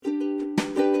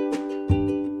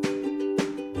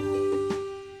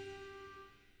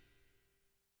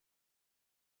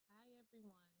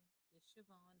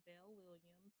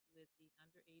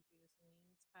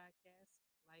podcast,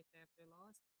 Life After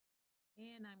Loss.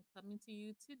 And I'm coming to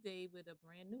you today with a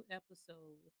brand new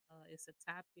episode. It's a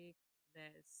topic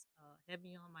that's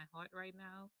heavy on my heart right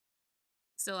now.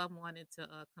 So I wanted to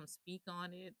come speak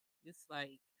on it. It's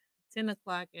like 10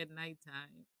 o'clock at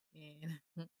nighttime. And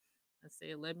I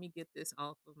said, let me get this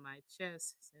off of my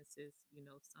chest since it's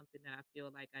something that I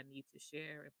feel like I need to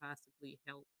share and possibly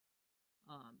help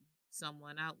um,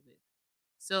 someone out with.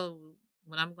 So,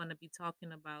 what I'm going to be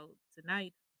talking about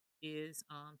tonight is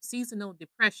seasonal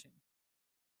depression.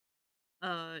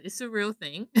 It's a real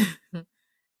thing,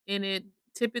 and it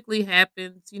typically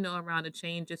happens, around a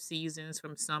change of seasons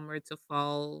from summer to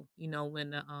fall. When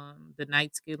the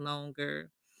nights get longer,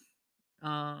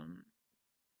 um,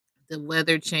 the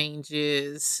weather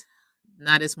changes,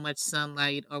 not as much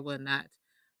sunlight or whatnot.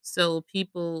 So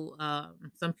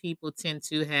some people tend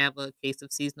to have a case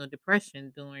of seasonal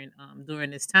depression during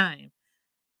this time,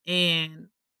 and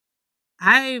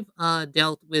I've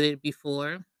dealt with it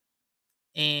before,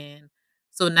 and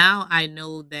so now I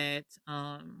know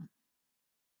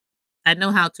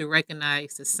how to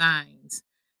recognize the signs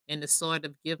and to sort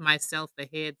of give myself a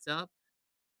heads up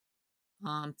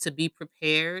to be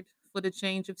prepared for the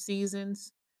change of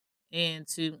seasons and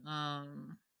to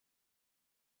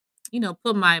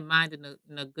put my mind in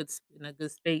a good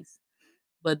space.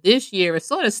 But this year it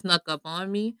sort of snuck up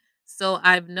on me. So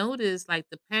I've noticed like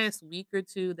the past week or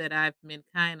two that I've been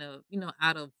kind of,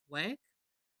 out of whack,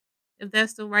 if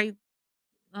that's the right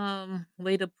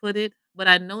way to put it. But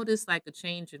I noticed like a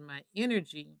change in my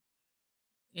energy,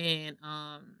 and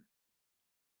I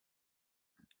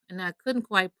couldn't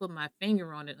quite put my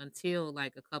finger on it until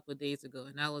like a couple of days ago.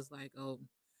 And I was like, oh,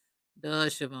 duh,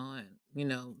 Siobhan,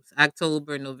 it's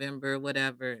October, November,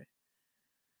 whatever,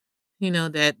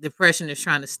 that depression is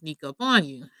trying to sneak up on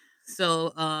you.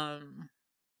 So I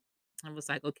was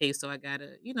like, okay, so I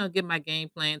gotta, get my game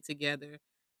plan together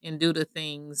and do the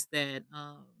things that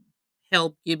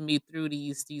help get me through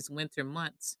these winter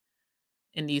months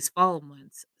and these fall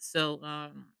months. So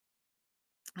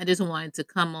I just wanted to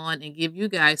come on and give you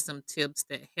guys some tips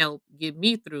that help get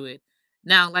me through it.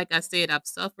 Now, like I said, I've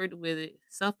suffered with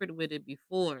it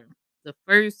before. The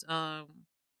first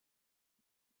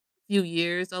few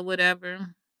years or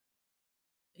whatever,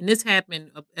 and this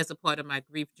happened as a part of my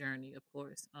grief journey, of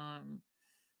course.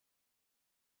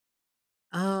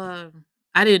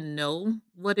 I didn't know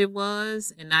what it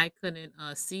was, and I couldn't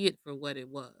see it for what it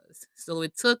was. So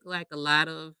it took like a lot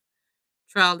of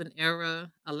trial and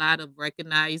error, a lot of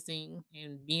recognizing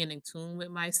and being in tune with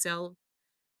myself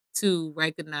to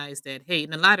recognize that, hey,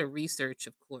 and a lot of research,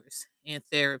 of course, and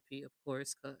therapy, of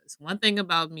course, because one thing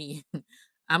about me,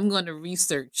 I'm going to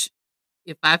research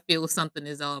if I feel something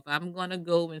is off. I'm going to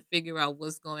go and figure out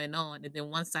what's going on. And then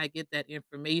once I get that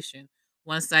information,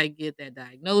 once I get that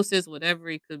diagnosis, whatever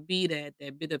it could be, that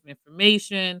bit of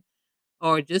information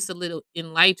or just a little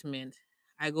enlightenment,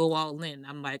 I go all in.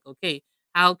 I'm like, okay,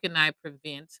 how can I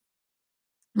prevent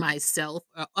myself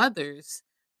or others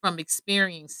from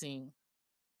experiencing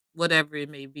whatever it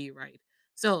may be, right?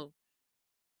 So,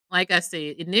 like I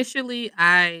said, initially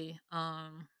I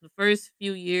the first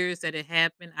few years that it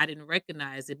happened, I didn't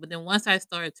recognize it. But then once I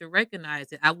started to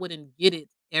recognize it, I wouldn't get it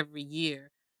every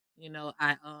year.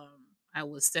 I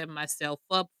would set myself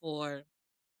up for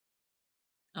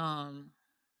um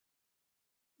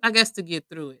I guess to get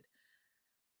through it.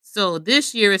 So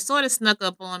this year it sort of snuck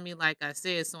up on me, like I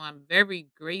said. So I'm very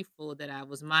grateful that I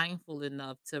was mindful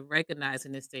enough to recognize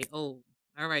it and say, "Oh,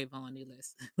 all right, Vonnie,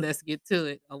 let's let's get to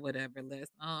it or whatever.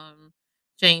 Let's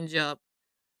change up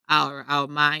our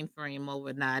mind frame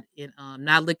over not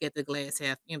look at the glass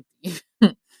half empty."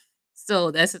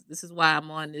 So this is why I'm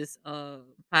on this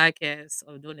podcast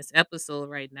or doing this episode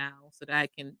right now, so that I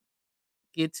can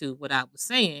get to what I was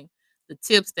saying, the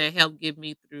tips that help get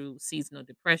me through seasonal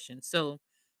depression. So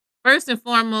first and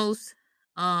foremost,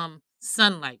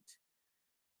 sunlight,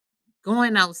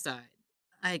 going outside.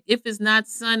 Like if it's not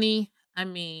sunny, I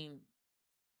mean,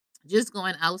 just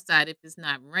going outside. If it's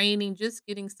not raining, just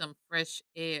getting some fresh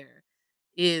air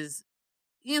is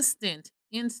instant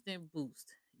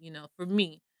boost. For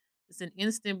me, it's an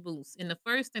instant boost. And the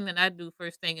first thing that I do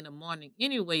first thing in the morning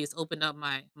anyway is open up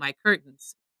my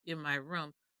curtains in my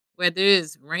room, whether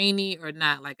it's rainy or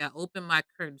not. Like I open my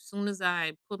curtains. As soon as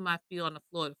I put my feet on the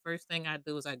floor, the first thing I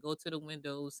do is I go to the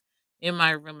windows in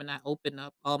my room and I open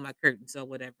up all my curtains or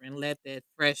whatever and let that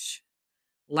fresh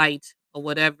light or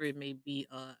whatever it may be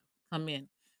come in.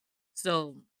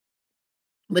 So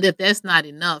but if that's not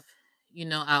enough,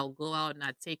 I'll go out and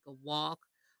I take a walk,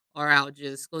 or I'll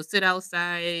just go sit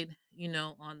outside,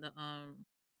 on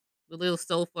the the little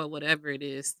sofa, whatever it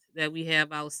is that we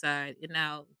have outside, and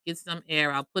I'll get some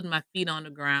air. I'll put my feet on the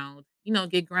ground,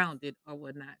 get grounded or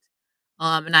whatnot.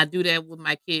 And I do that with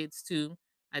my kids too.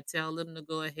 I tell them to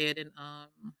go ahead and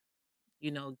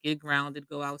get grounded,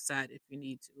 go outside if you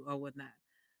need to or whatnot.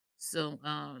 So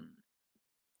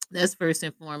that's first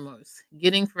and foremost.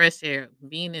 Getting fresh air,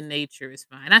 being in nature is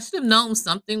fine. I should have known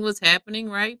something was happening,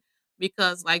 right?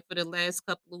 Because like for the last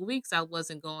couple of weeks, I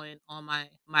wasn't going on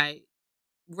my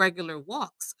regular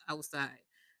walks outside.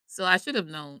 So I should have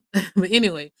known. But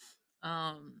anyway,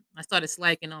 I started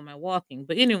slacking on my walking.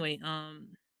 But anyway,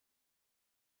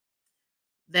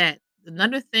 that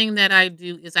another thing that I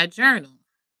do is I journal.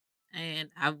 And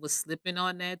I was slipping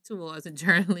on that too. I wasn't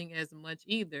journaling as much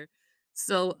either.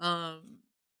 So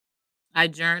I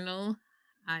journal.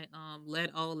 I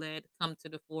let all that come to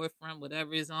the forefront,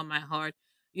 whatever is on my heart.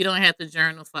 You don't have to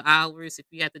journal for hours. If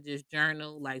you have to just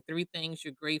journal like three things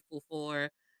you're grateful for,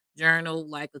 journal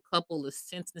like a couple of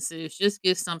sentences, just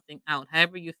get something out,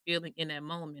 however you're feeling in that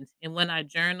moment. And when I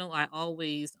journal, I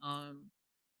always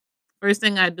first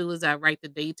thing I do is I write the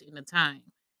date and the time.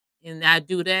 And I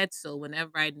do that so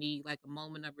whenever I need like a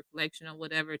moment of reflection or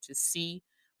whatever to see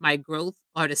my growth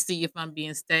or to see if I'm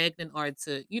being stagnant or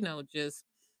to, just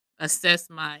assess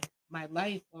my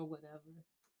life or whatever,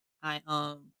 I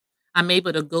I'm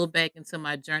able to go back into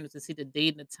my journal to see the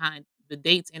date and the time, the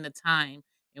dates and the time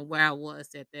and where I was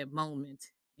at that moment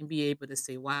and be able to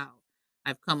say, wow,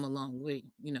 I've come a long way.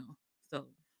 So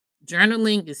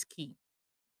journaling is key.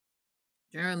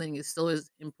 Journaling is so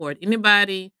is important.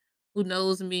 Anybody who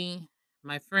knows me,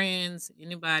 my friends,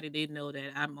 anybody they know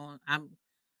that I'm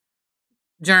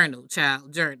journal,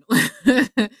 child, journal.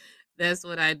 That's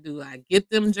what I do. I get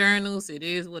them journals. It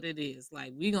is what it is.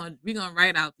 Like we gonna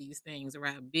write out these things.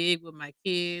 Right, big with my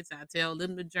kids. I tell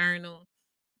them to journal.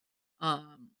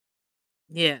 Um,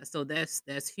 yeah. So that's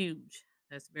huge.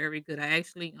 That's very good. I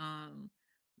actually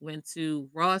went to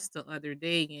Ross the other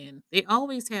day, and they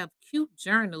always have cute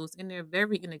journals, and they're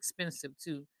very inexpensive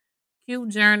too. Cute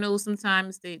journals.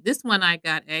 Sometimes they. This one I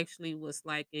got actually was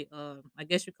like a I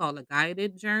guess you call a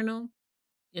guided journal,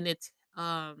 and it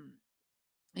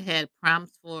had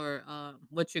prompts for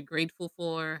what you're grateful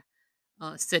for,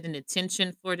 set an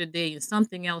intention for the day, and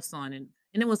something else on it.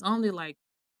 And it was only like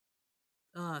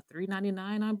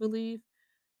 $3.99, I believe.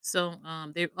 So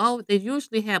they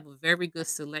usually have a very good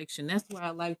selection. That's where I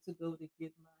like to go to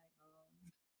get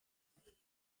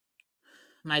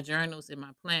my journals and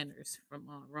my planners from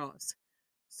Ross.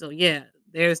 So yeah,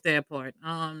 there's that part.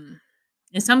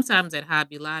 And sometimes at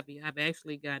Hobby Lobby, I've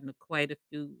actually gotten quite a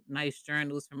few nice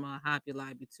journals from Hobby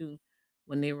Lobby too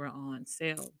when they were on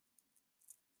sale.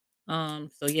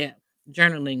 So yeah,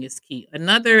 journaling is key.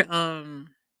 Another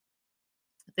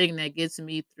thing that gets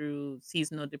me through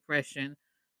seasonal depression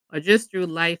or just through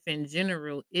life in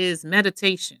general is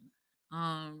meditation.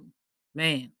 Um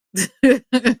man.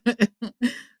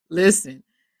 Listen,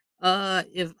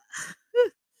 if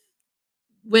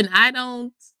when I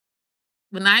don't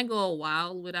when I go a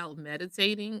while without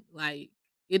meditating, like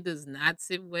it does not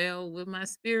sit well with my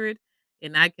spirit,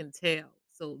 and I can tell.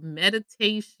 So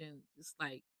meditation is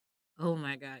like, oh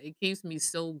my god, it keeps me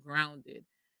so grounded.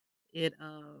 It's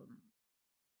a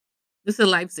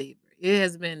lifesaver. It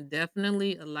has been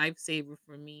definitely a lifesaver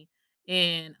for me.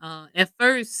 And at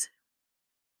first,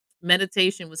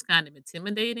 meditation was kind of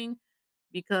intimidating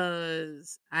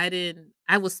because I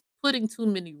was putting too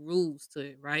many rules to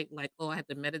it, right? Like, oh, I have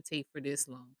to meditate for this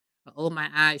long. Or, oh, my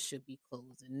eyes should be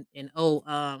closed. And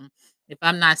oh, if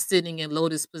I'm not sitting in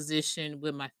lotus position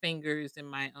with my fingers and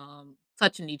my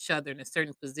touching each other in a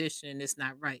certain position, it's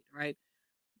not right, right?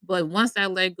 But once I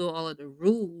let go all of the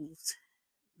rules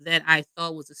that I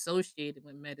thought was associated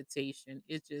with meditation,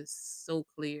 it's just so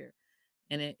clear.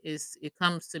 And it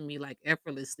comes to me like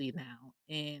effortlessly now.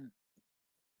 And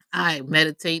I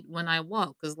meditate when I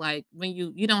walk, cause like, when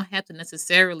you don't have to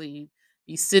necessarily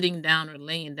be sitting down or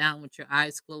laying down with your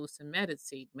eyes closed to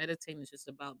meditate. Meditating is just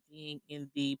about being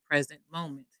in the present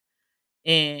moment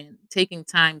and taking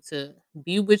time to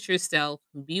be with yourself,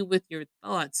 be with your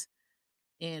thoughts,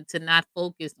 and to not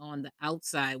focus on the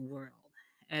outside world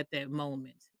at that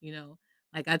moment.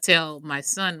 Like I tell my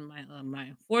son,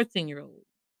 my 14-year-old,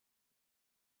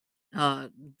 uh,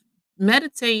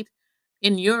 meditate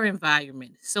in your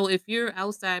environment. So if you're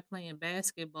outside playing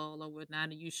basketball or whatnot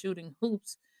and you shooting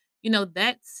hoops,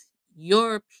 that's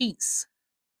your peace.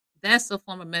 That's a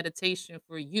form of meditation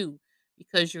for you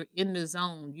because you're in the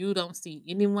zone. You don't see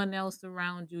anyone else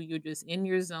around you. You're just in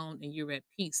your zone and you're at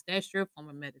peace. That's your form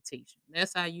of meditation.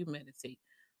 That's how you meditate.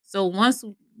 So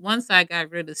once I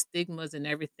got rid of stigmas and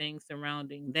everything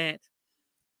surrounding that,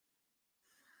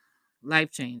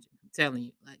 life changing. Telling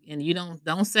you, like, and you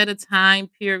don't set a time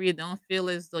period. Don't feel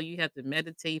as though you have to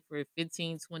meditate for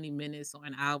 15, 20 minutes or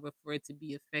an hour for it to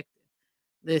be effective.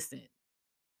 Listen,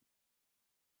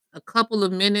 a couple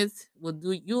of minutes will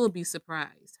do. You'll be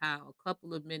surprised how a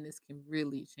couple of minutes can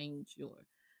really change your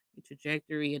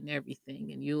trajectory and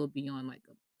everything, and you'll be on like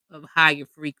a higher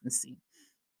frequency.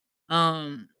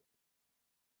 Um,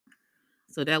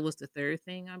 so that was the third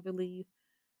thing I believe.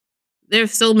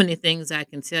 There's so many things I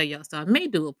can tell y'all, so I may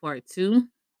do a part two,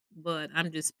 but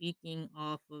I'm just speaking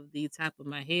off of the top of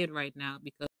my head right now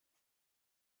because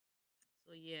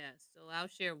so yeah, so I'll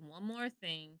share one more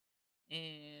thing,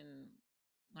 and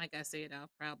like I said, I'll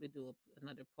probably do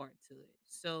another part to it.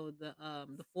 So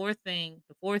the fourth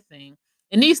thing,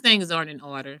 and these things aren't in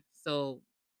order, so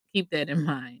keep that in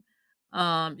mind.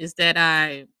 Is that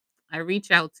I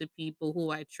reach out to people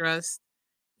who I trust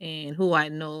and who I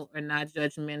know are not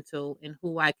judgmental and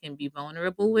who I can be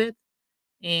vulnerable with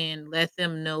and let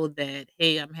them know that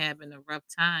hey, I'm having a rough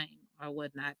time or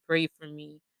whatnot. Pray for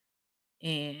me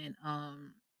and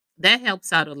that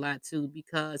helps out a lot too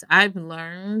because I've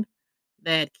learned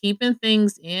that keeping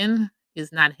things in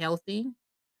is not healthy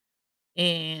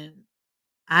and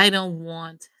I don't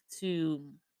want to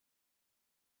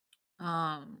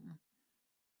um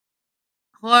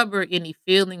harbor any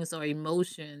feelings or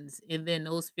emotions and then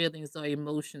those feelings or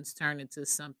emotions turn into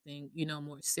something,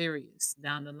 more serious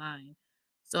down the line.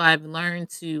 So I've learned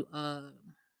to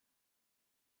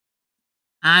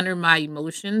honor my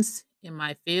emotions and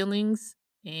my feelings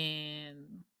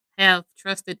and have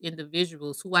trusted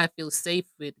individuals who I feel safe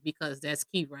with because that's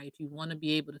key, right? You want to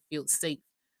be able to feel safe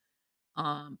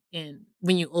and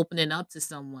when you open it up to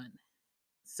someone.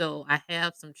 So I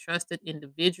have some trusted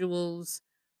individuals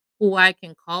who I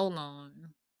can call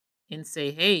on and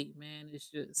say, "Hey, man, it's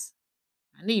just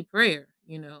I need prayer."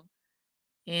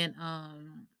 And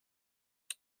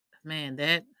man,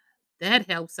 that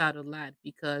helps out a lot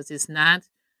because it's not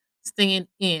staying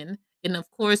in. And of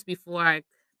course, before I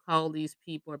call these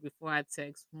people or before I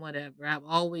text whatever, I've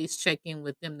always check in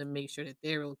with them to make sure that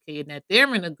they're okay and that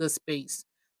they're in a good space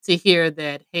to hear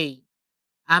that, hey,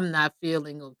 I'm not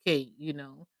feeling okay.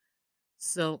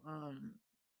 So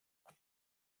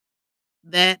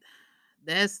that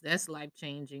that's life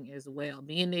changing as well.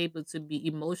 Being able to be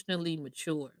emotionally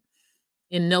mature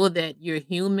and know that you're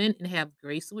human and have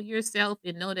grace with yourself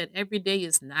and know that every day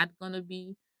is not going to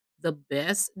be the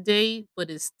best day, but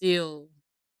it's still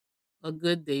a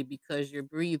good day because you're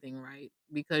breathing, right?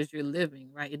 Because you're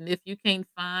living, right? And if you can't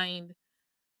find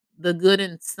the good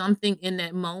in something in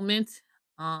that moment,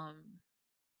 um,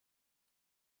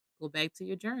 go back to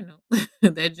your journal,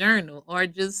 that journal, or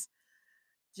just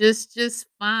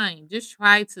fine. Just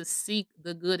try to seek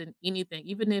the good in anything,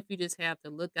 even if you just have to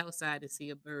look outside and see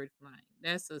a bird flying.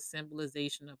 That's a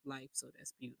symbolization of life, so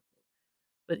that's beautiful.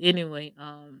 But anyway,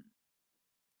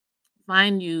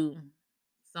 find you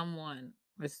someone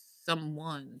or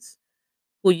someone's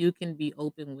who you can be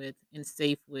open with and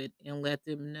safe with and let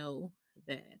them know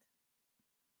that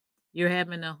you're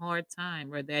having a hard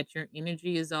time or that your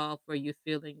energy is off or you're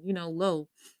feeling, low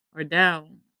or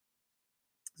down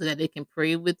so that they can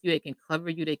pray with you, they can cover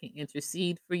you, they can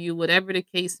intercede for you, whatever the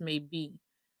case may be.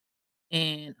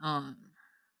 And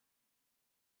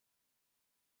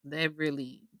that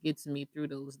really gets me through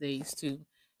those days too.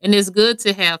 And it's good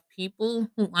to have people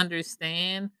who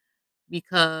understand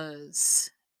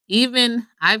because even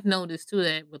I've noticed too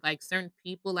that with like certain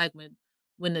people, like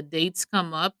when the dates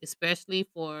come up, especially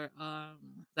for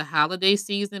the holiday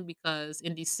season, because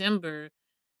in December,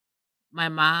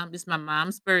 it's my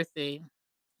mom's birthday,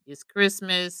 it's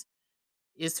Christmas,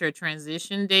 it's her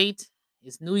transition date,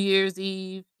 it's New Year's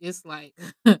Eve, it's like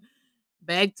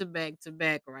back to back to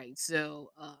back, right?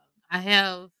 So I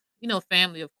have,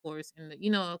 family, of course, and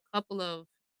a couple of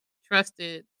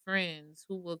trusted friends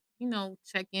who will,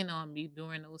 check in on me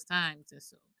during those times. And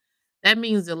so that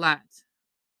means a lot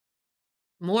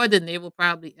more than they will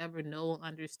probably ever know or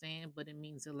understand, but it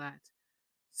means a lot.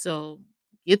 So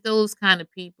get those kind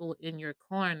of people in your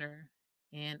corner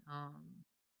and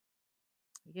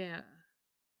yeah,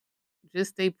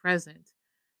 just stay present.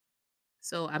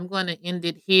 So I'm going to end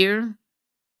it here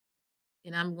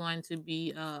and I'm going to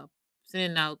be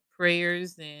sending out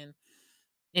prayers and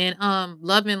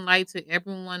love and light to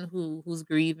everyone who's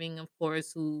grieving, of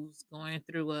course, who's going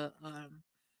through a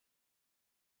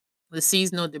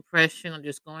seasonal depression or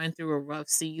just going through a rough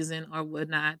season or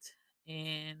whatnot.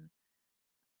 And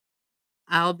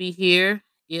I'll be here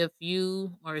if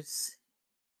you or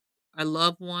a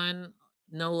loved one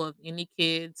know of any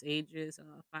kids ages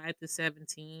 5 to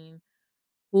 17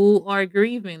 who are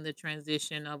grieving the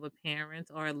transition of a parent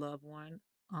or a loved one.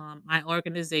 my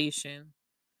organization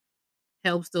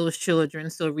helps those children.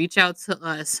 So reach out to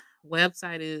us.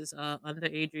 Website is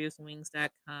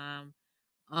underadriuswings.com.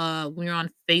 We're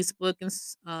on Facebook and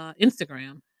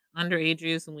Instagram under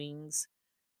Adria's Wings,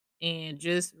 and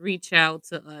just reach out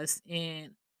to us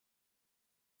and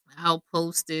I'll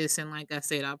post this. And like I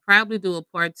said, I'll probably do a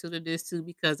part two to this too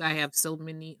because I have so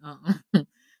many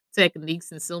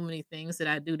techniques and so many things that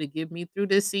I do to get me through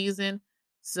this season.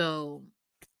 So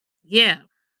yeah,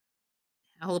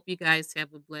 I hope you guys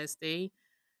have a blessed day,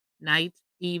 night,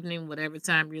 evening, whatever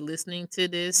time you're listening to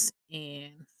this,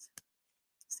 and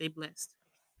stay blessed.